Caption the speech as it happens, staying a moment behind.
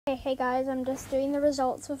Hey guys, I'm just doing the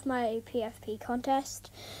results of my PFP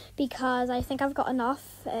contest because I think I've got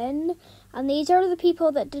enough in, and these are the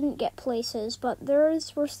people that didn't get places, but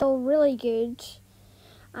theirs were still really good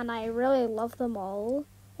and I really love them all.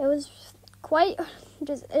 It was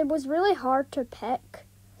it was really hard to pick.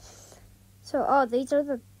 So these are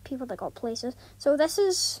the people that got places. So this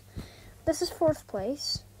is fourth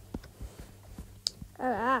place.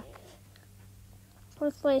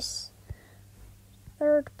 Fourth place.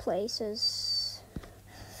 Third place is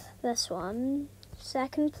this one.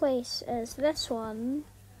 Second place is this one.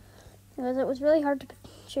 Because it was really hard to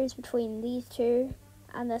choose between these two.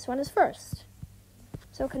 And this one is first.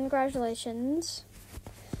 So congratulations.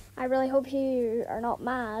 I really hope you are not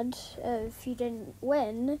mad if you didn't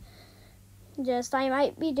win. I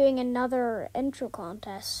might be doing another intro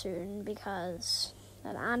contest soon and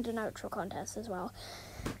an outro contest as well.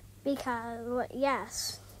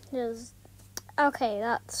 Okay,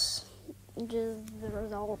 that's just the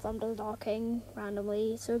results. I'm just talking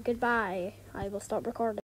randomly. So goodbye. I will stop recording.